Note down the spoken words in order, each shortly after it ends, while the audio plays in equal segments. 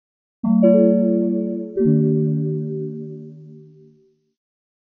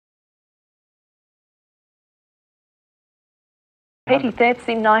petty thefts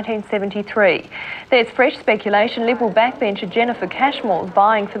in 1973. There's fresh speculation Liberal backbencher Jennifer Cashmore's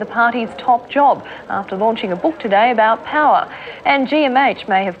vying for the party's top job after launching a book today about power. And GMH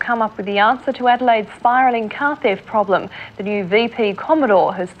may have come up with the answer to Adelaide's spiralling car theft problem. The new VP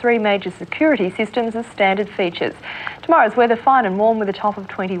Commodore has 3 major security systems as standard features. Tomorrow's weather fine and warm with a top of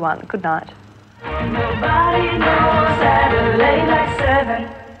 21. Good night. Nobody knows Adelaide like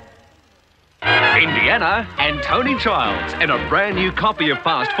 7. Indiana and Tony Childs in a brand new copy of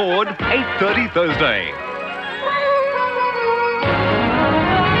Fast Forward, 8:30 Thursday.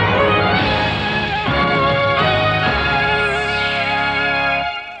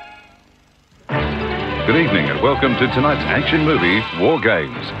 Good evening and welcome to tonight's action movie,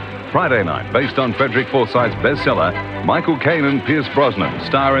 WarGames. Friday night, based on Frederick Forsyth's bestseller, Michael Caine and Pierce Brosnan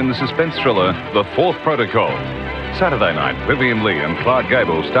star in the suspense thriller, The Fourth Protocol. Saturday night, Vivian Leigh and Clark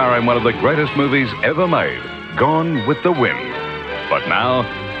Gable star in one of the greatest movies ever made, Gone with the Wind. But now,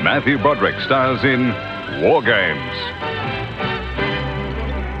 Matthew Broderick stars in WarGames.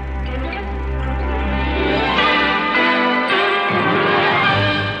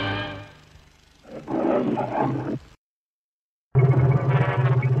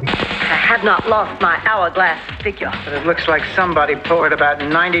 I have not lost my hourglass figure. But it looks like somebody poured about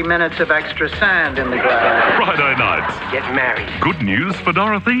 90 minutes of extra sand in the glass. Friday nights. Get married. Good news for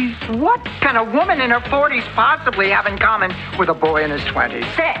Dorothy? What can a woman in her 40s possibly have in common with a boy in his 20s?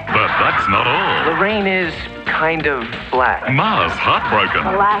 Sex. But that's not all. Lorraine is kind of black. Ma's heartbroken.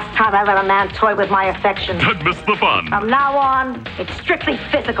 The last time I let a man toy with my affection. Don't miss the fun. From now on, it's strictly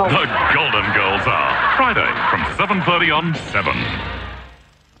physical. The Golden Girls are Friday from 7:30 on 7.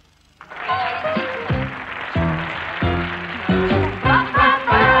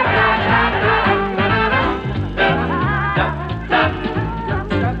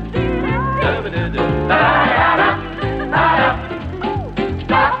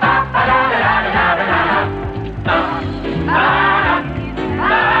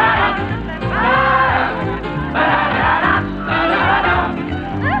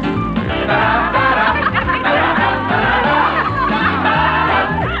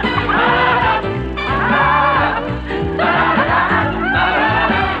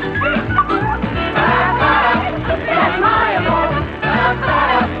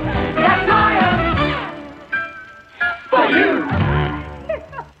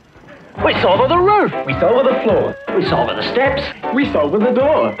 We saw over the roof. We saw over the floor. We saw over the steps. We saw over the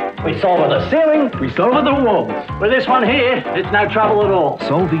door. We saw over the ceiling. We saw over the walls. With this one here, it's no trouble at all.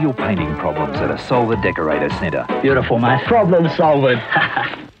 Solve your painting problems at a Solver Decorator Centre. Beautiful, mate. Problem solved.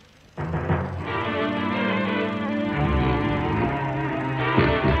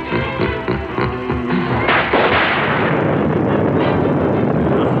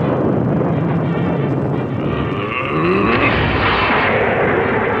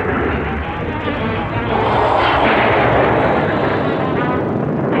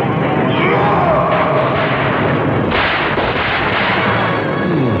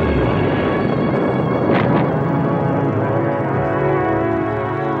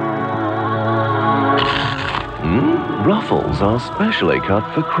 Ruffles are specially cut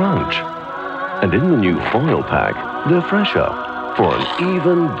for crunch. And in the new foil pack, they're fresher for an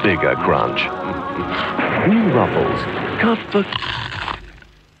even bigger crunch. New Ruffles, cut for...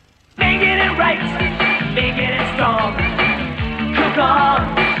 Making it right, making it strong. Cook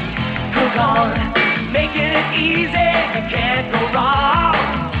on, making it easy, you can't go wrong.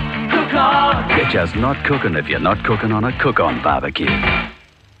 Cook on. You're just not cooking if you're not cooking on a cook-on barbecue.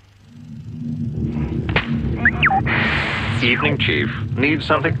 Evening, Chief. Need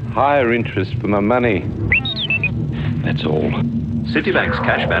something? Higher interest for my money. That's all. Citibank's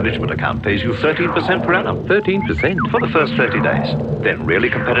cash management account pays you 13% per annum. 13%? For the first 30 days. Then really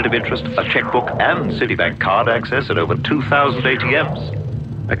competitive interest, a checkbook, and Citibank card access at over 2,000 ATMs.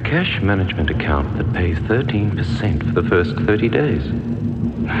 A cash management account that pays 13% for the first 30 days.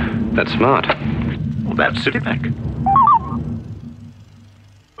 That's smart. Well, that's Citibank.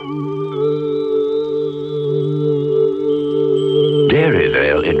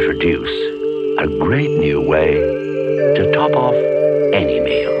 Dairyvale introduce a great new way to top off any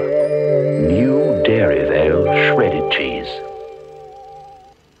meal. New Dairyvale shredded cheese.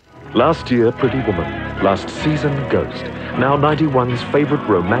 Last year, Pretty Woman. Last season, Ghost. Now 91's favorite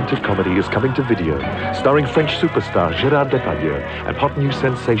romantic comedy is coming to video, starring French superstar Gérard Depardieu and hot new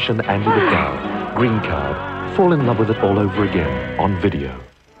sensation Andy McDowell. Green Card. Fall in love with it all over again on video.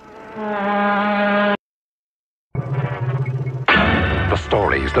 The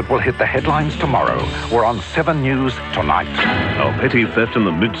stories stories that will hit the headlines tomorrow were on 7 News tonight. A petty theft in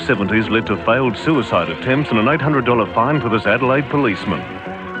the mid-70s led to failed suicide attempts and an $800 fine for this Adelaide policeman.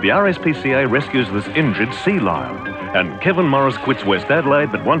 The RSPCA rescues this injured sea lion, and Kevin Morris quits West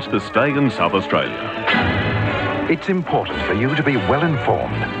Adelaide but wants to stay in South Australia. It's important for you to be well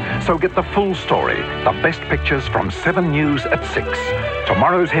informed, so get the full story, the best pictures from 7 News at 6.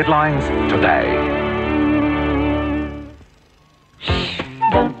 Tomorrow's headlines today.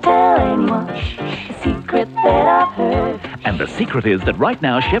 Don't tell anyone the secret that I've heard. And the secret is that right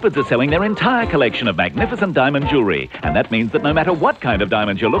now Shepherds are selling their entire collection of magnificent diamond jewellery. And that means that no matter what kind of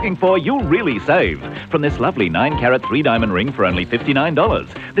diamonds you're looking for, you'll really save. From this lovely 9-carat 3-diamond ring for only $59.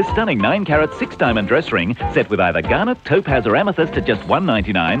 This stunning 9-carat 6-diamond dress ring set with either garnet, topaz or amethyst at just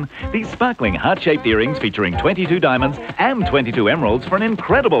 $199. These sparkling heart-shaped earrings featuring 22 diamonds and 22 emeralds for an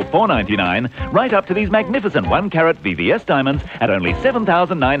incredible $499. Right up to these magnificent 1-carat VVS diamonds at only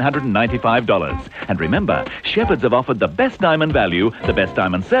 $7,995. And remember, Shepherds have offered the best diamond value, the best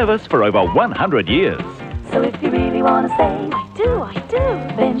diamond service for over 100 years. So if you really want to say, I do,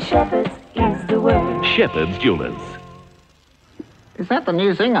 then Shepherds is the word. Shepherds Jewelers. Is that the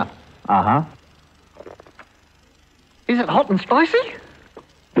new zinger? Uh-huh. Is it hot and spicy?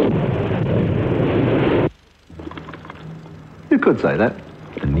 You could say that.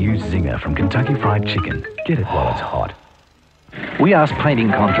 The new zinger from Kentucky Fried Chicken. Get it while it's hot. We asked painting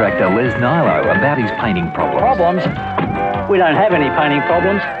contractor Les Nilo about his painting problems. Problems? We don't have any painting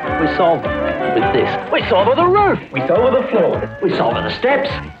problems. We solve them with this. We solve with the roof. We solve with the floor. We solve with the steps.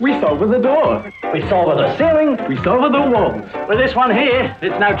 We solve with the door. We solve with the ceiling. We solve with the walls. With this one here,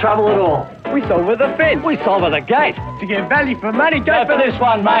 it's no trouble at all. We solve with the fence. We solve with the gate. To get value for money, go for this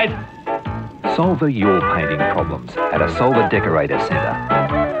one, mate. Solve your painting problems at a Solver Decorator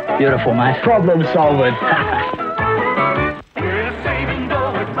Centre. Beautiful, mate. Problem solved.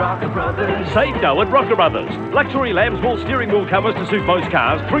 Save dough at Rocca Brothers. Luxury Lambswool steering wheel covers to suit most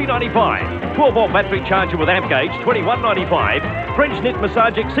cars, $3.95. 12-volt battery charger with amp gauge, $21.95. French knit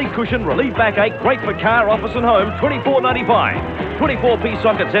massagic seat cushion, relieve backache, great for car, office and home, $24.95. 24-piece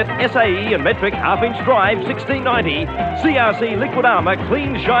socket set, SAE and metric half-inch drive, $16.90. CRC liquid armour,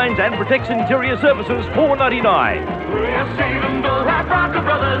 cleans, shines and protects interior surfaces, $4.99. We're saving dough at Rocca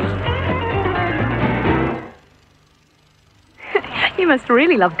Brothers. You must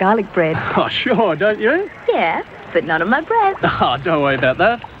really love garlic bread. Oh, sure, don't you? Yeah, but none of my bread. Oh, don't worry about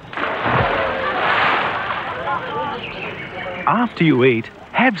that. After you eat,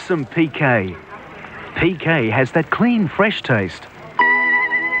 have some PK. PK has that clean, fresh taste.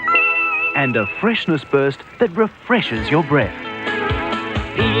 And a freshness burst that refreshes your breath.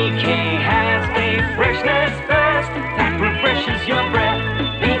 PK has a freshness burst that refreshes your breath.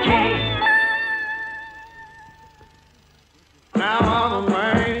 PK.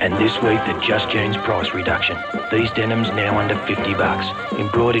 And this week, the Just Jeans price reduction. These denims now under $50.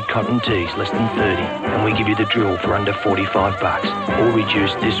 Embroidered cotton tees less than $30. And we give you the drill for under $45. All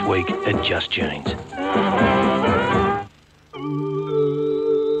reduced this week at Just Jeans.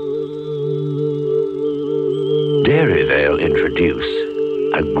 Dairyvale introduce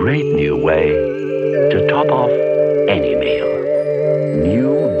a great new way to top off any meal.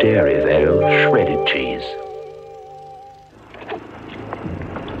 New Dairyvale shredded cheese.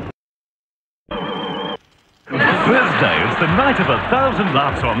 Thursday is the night of 1,000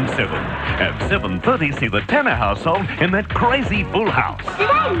 laughs on 7. At 7:30, see the Tanner household in that crazy full house. Did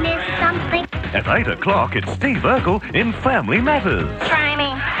I miss something? At 8 o'clock, it's Steve Urkel in Family Matters. Try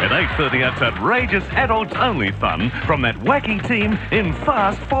me. At 8:30, it's outrageous adults-only fun from that wacky team in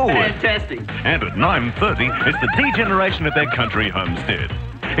Fast Forward. Fantastic. And at 9:30, it's the degeneration of their country homestead.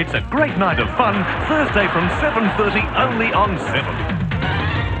 It's a great night of fun, Thursday from 7:30, only on 7.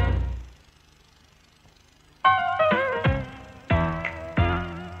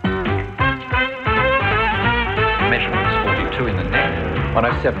 Measurements 42 in the neck.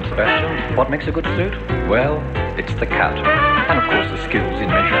 107, Sebastian. What makes a good suit? Well, it's the cut. And of course the skills in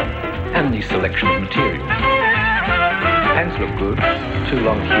measuring. And the selection of material. Pants look good. Too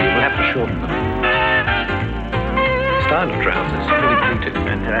long here. We'll have to shorten them. Style of trousers. Fully pleated.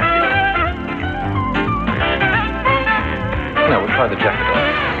 Fantastic. Now we'll try the jacket on.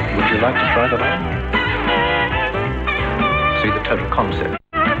 Would you like to try that on? See the total concept.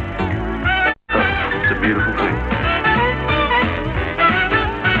 It's a beautiful thing.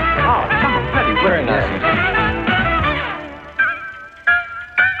 Oh, come on, Paddy. Very nice.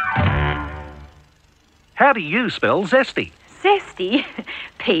 How do you spell zesty? Zesty.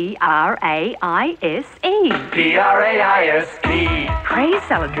 P-R-A-I-S-E. P-R-A-I-S-E. Praise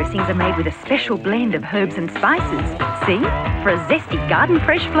salad dressings are made with a special blend of herbs and spices. See? For a zesty garden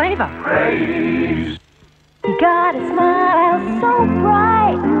fresh flavour. Praise. You got a smile so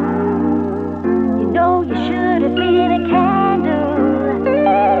bright. You know you should have been a candle.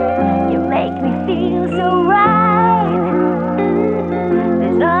 You make me feel so right.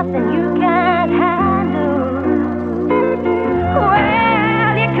 There's nothing you can't handle.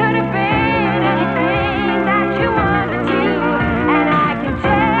 Well, you could have been anything that you wanted to, and I can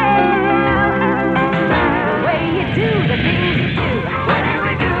tell the way you do the things you do. When you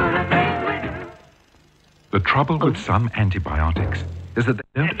do the things we do. The trouble with some antibiotics is that they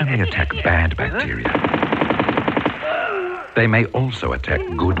don't only attack bad bacteria, they may also attack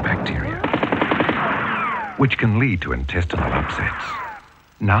good bacteria, which can lead to intestinal upsets.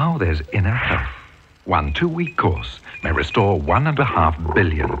 Now there's Inner Health. One 2-week course may restore 1.5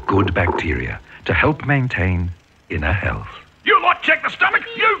 billion good bacteria to help maintain inner health. You lot check the stomach,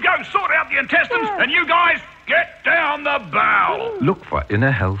 you go sort out the intestines, and you guys get down the bowel. Look for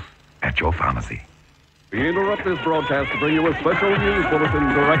Inner Health at your pharmacy. We interrupt this broadcast to bring you a special news bulletin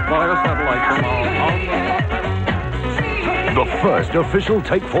direct via satellite from our The first official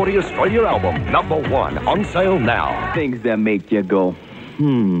Take 40 Australia album, #1, on sale now. Things that make you go,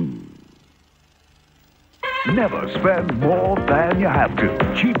 Never spend more than you have to.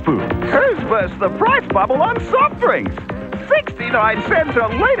 Cheap Foods. Who's burst the price bubble on soft drinks? 69 cents a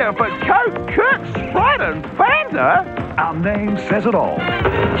litre for Coke, Cook, Sprite and Fanta? Our name says it all.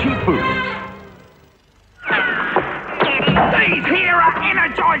 Cheap Foods. These here are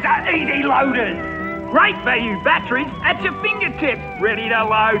Energizer Easy Loaders. Great value batteries at your fingertips, ready to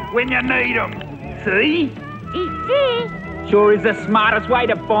load when you need them. See? See? Sure is the smartest way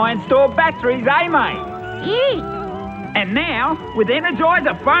to buy and store batteries, eh, mate? See? And now, with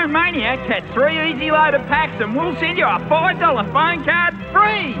Energizer Phone Maniac, get 3 Easy Loader packs and we'll send you a $5 phone card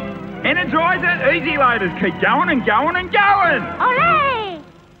free. Energizer Easy Loaders keep going and going and going. Hooray!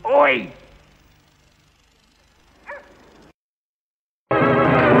 Oi!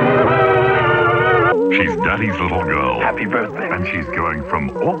 She's Daddy's little girl. Happy birthday. And she's going from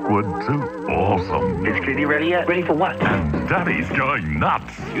awkward to awesome. Is Kitty ready yet? Ready for what? And Daddy's going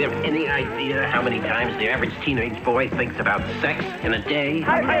nuts. Do you have any idea how many times the average teenage boy thinks about sex in a day?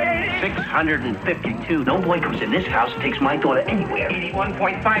 652. No boy comes in this house and takes my daughter anywhere.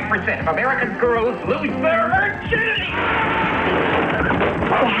 81.5% of American girls lose their virginity.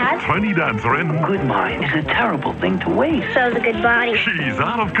 Dad? 20 dads are in. Good mind is a terrible thing to waste. So's a good body. She's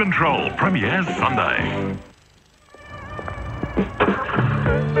out of control. Premieres Sunday.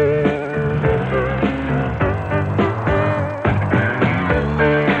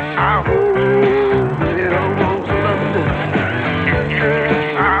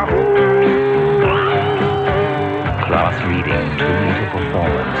 Class leading 2-meter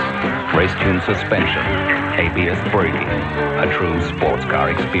performance, race tune suspension, ABS braking, a true sports car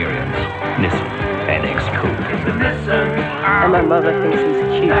experience. Nissan NX Coupe. And my mother thinks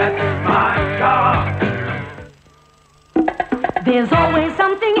he's cute. That's my car. There's always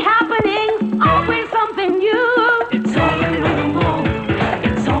something happening, always something new. It's all in Rundle.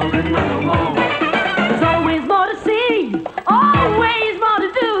 It's all in Rundle. There's always more to see, always more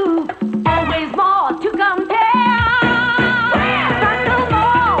to do, always more to compare. Rundle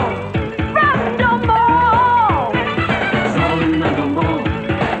Mall, Rundle Mall. It's all in Rundle.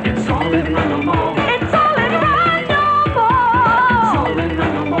 It's all in Rundle. It's all in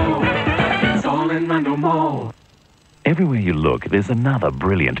Rundle Mall. It's all in Rundle. Everywhere you look, there's another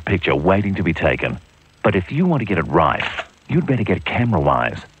brilliant picture waiting to be taken. But if you want to get it right, you'd better get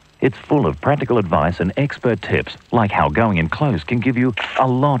CameraWise. It's full of practical advice and expert tips, like how going in close can give you a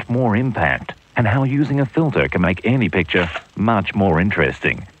lot more impact, and how using a filter can make any picture much more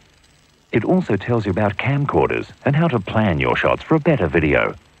interesting. It also tells you about camcorders and how to plan your shots for a better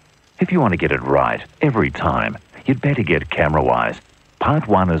video. If you want to get it right every time, you'd better get CameraWise. Part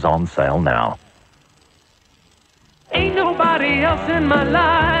 1 is on sale now. Ain't nobody else in my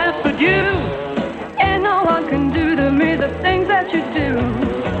life but you. And no one can do to me the things that you do.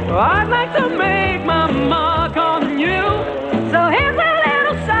 I'd like to make my mark on you. So here's a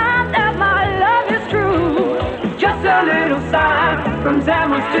little sign that my love is true. Just a little sign from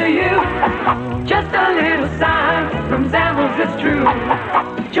Zamel to you. Just a little sign from Zamel, it's true.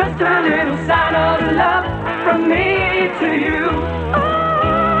 Just a little sign of love from me to you.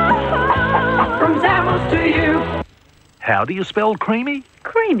 From Zamel to you. How do you spell creamy?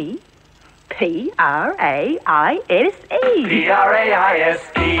 Creamy? P-R-A-I-S-E.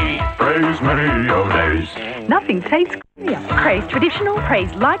 P-R-A-I-S-E. praise mayonnaise. Nothing tastes great. Praise traditional,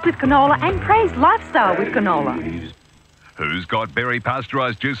 praise light with canola, and praise lifestyle with canola. Who's got berry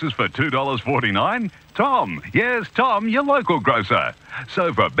pasteurised juices for $2.49? Tom. Yes, Tom, your local grocer.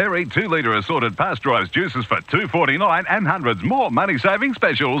 So for berry 2-litre assorted pasteurised juices for $2.49 and hundreds more money-saving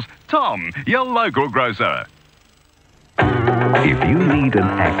specials, Tom, your local grocer. If you lead an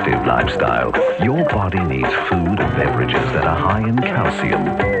active lifestyle, your body needs food and beverages that are high in calcium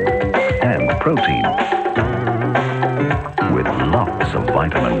and protein, with lots of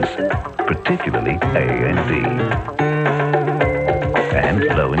vitamins, particularly A and D, and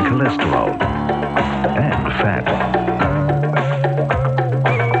low in cholesterol and fat.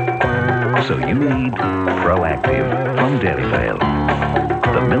 So you need Proactive from Dairy Vale,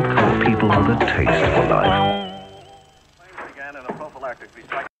 the milk for people with a taste for life.